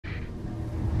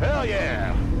Hell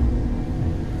yeah!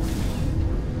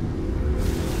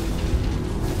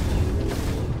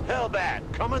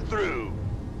 Hellbat coming through.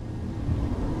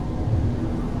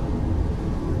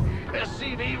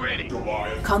 SCV ready.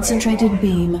 Concentrated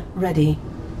beam ready.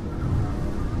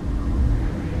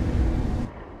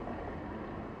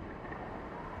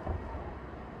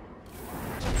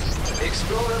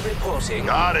 Explorer reporting.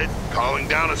 Got it. Calling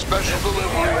down a special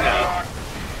delivery now.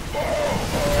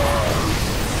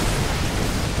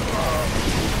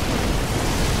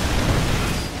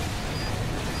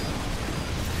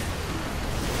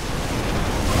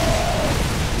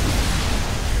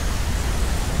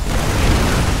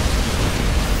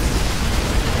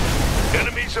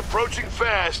 Enemies approaching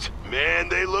fast. Man,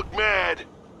 they look mad.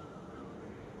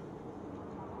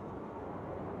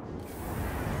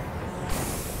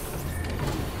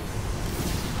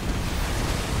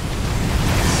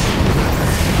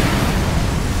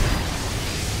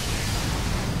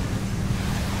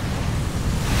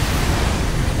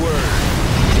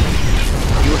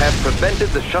 Prevented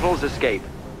the shuttle's escape.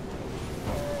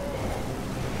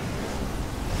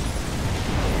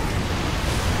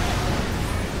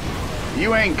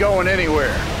 You ain't going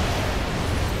anywhere.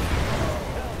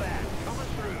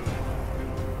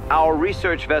 Our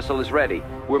research vessel is ready.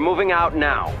 We're moving out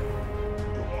now.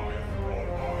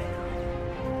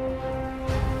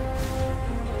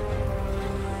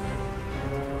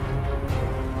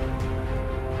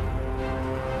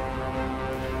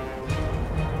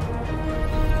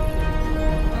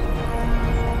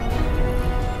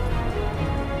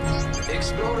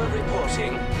 Explorer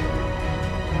reporting.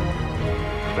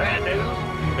 Bad news.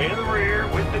 In the rear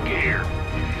with the gear.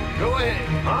 Go ahead,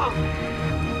 huh?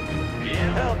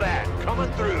 Yeah. Hellbat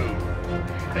coming through.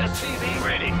 SCV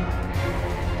ready.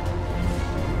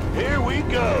 Here we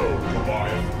go.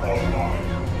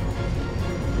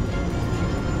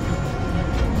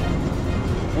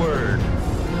 Word.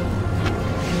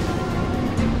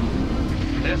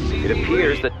 SCV It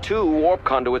appears ready. that 2 warp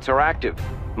conduits are active.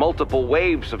 Multiple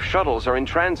waves of shuttles are in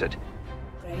transit.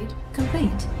 Upgrade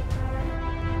complete.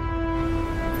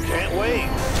 Can't wait.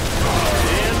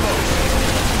 In motion.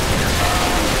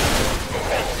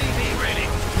 SCV ready.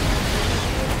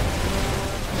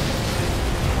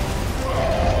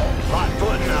 Hot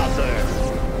footing out there.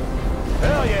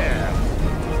 Hell yeah.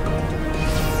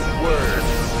 Word.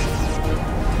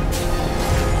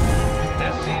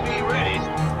 SCV ready.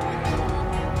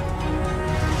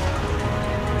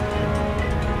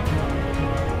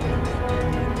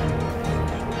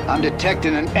 I'm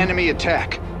detecting an enemy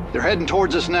attack. They're heading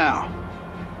towards us now.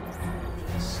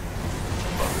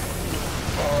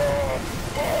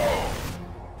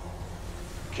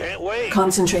 Can't wait.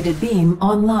 Concentrated beam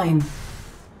online.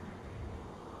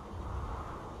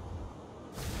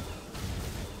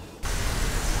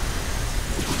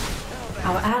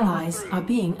 Our allies are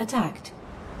being attacked.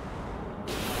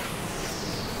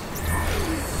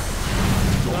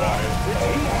 It's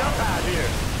heating up out here.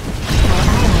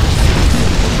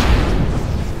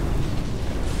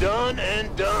 Done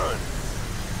and done.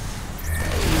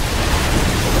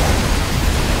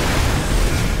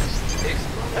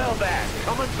 Hellbat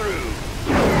coming through.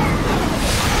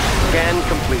 Scan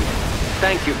complete.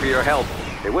 Thank you for your help.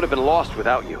 They would have been lost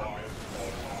without you.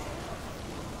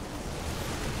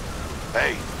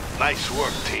 Hey, nice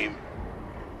work, team.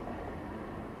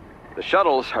 The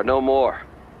shuttles are no more.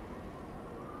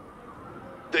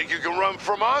 Think you can run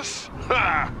from us?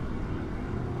 Ha!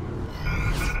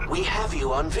 We have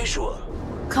you on visual.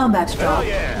 Combat drop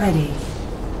yeah. ready.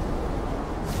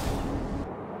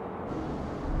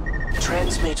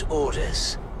 Transmit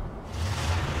orders.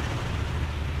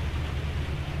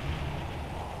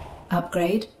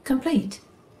 Upgrade complete.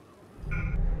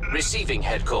 Receiving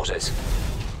headquarters.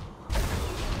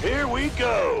 Here we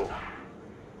go.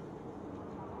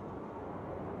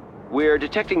 We're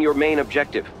detecting your main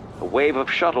objective, a wave of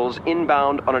shuttles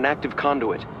inbound on an active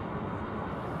conduit.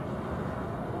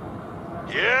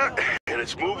 Yeah, and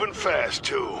it's moving fast,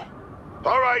 too.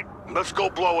 All right, let's go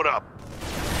blow it up.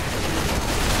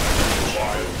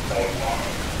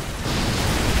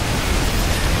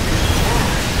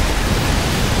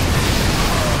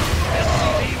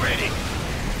 SCV ready.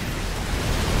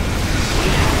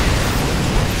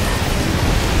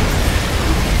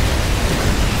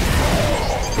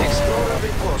 Explorer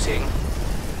reporting.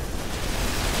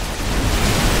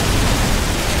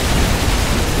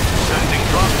 Sending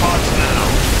drop pods now.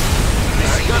 I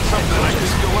got something I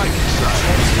think you'll like inside.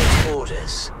 Transmit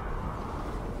orders.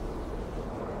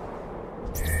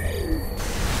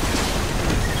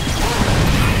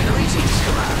 Greetings,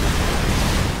 Command.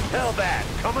 Hellbat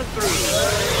coming through.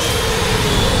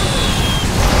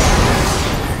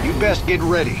 best get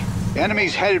ready.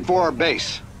 Enemies headed for our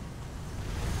base.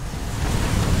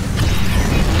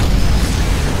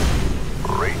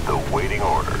 Rate the waiting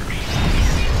orders.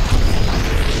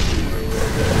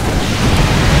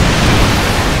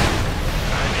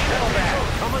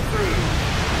 Hellbat coming through.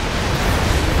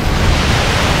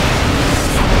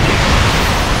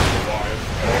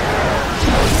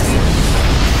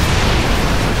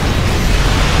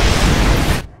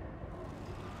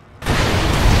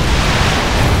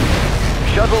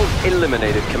 Shuttles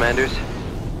eliminated, Commanders.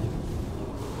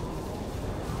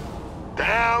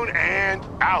 Down and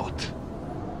out.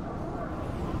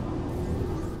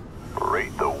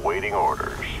 Rate the waiting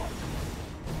orders.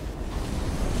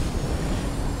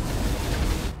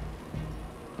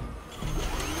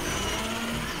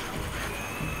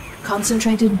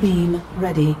 Concentrated beam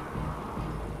ready.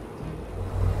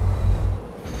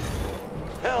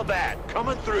 Hellbat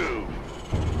coming through.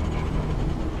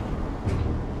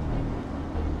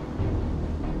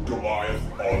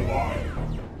 Goliath online.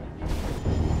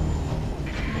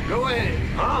 Go ahead,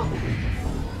 huh?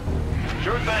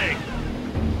 Sure thing.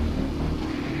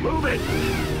 Move it.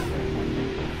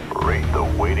 Rate the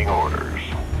waiting orders.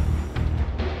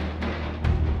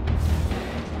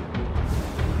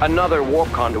 Another warp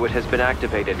conduit has been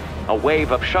activated. A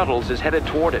wave of shuttles is headed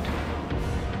toward it.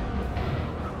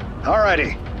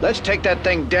 Alrighty, let's take that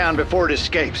thing down before it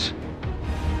escapes.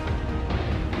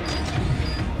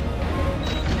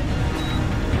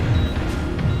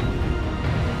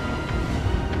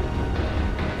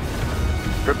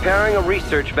 Preparing a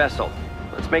research vessel.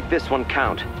 Let's make this one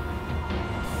count.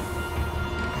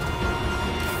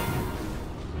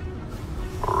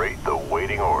 Rate the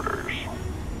waiting orders.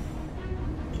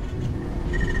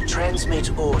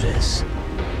 Transmit orders.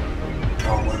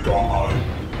 Helmet online.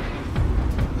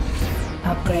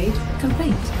 Upgrade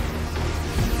complete.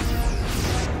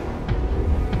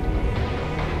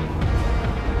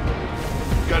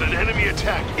 Got an enemy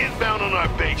attack inbound on our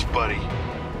base, buddy.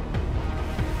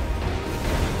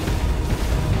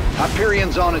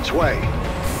 Hyperion's on its way.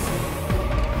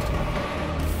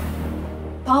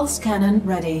 Pulse cannon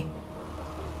ready.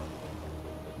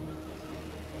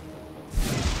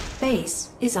 Base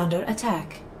is under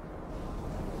attack.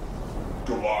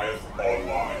 Goliath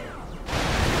online.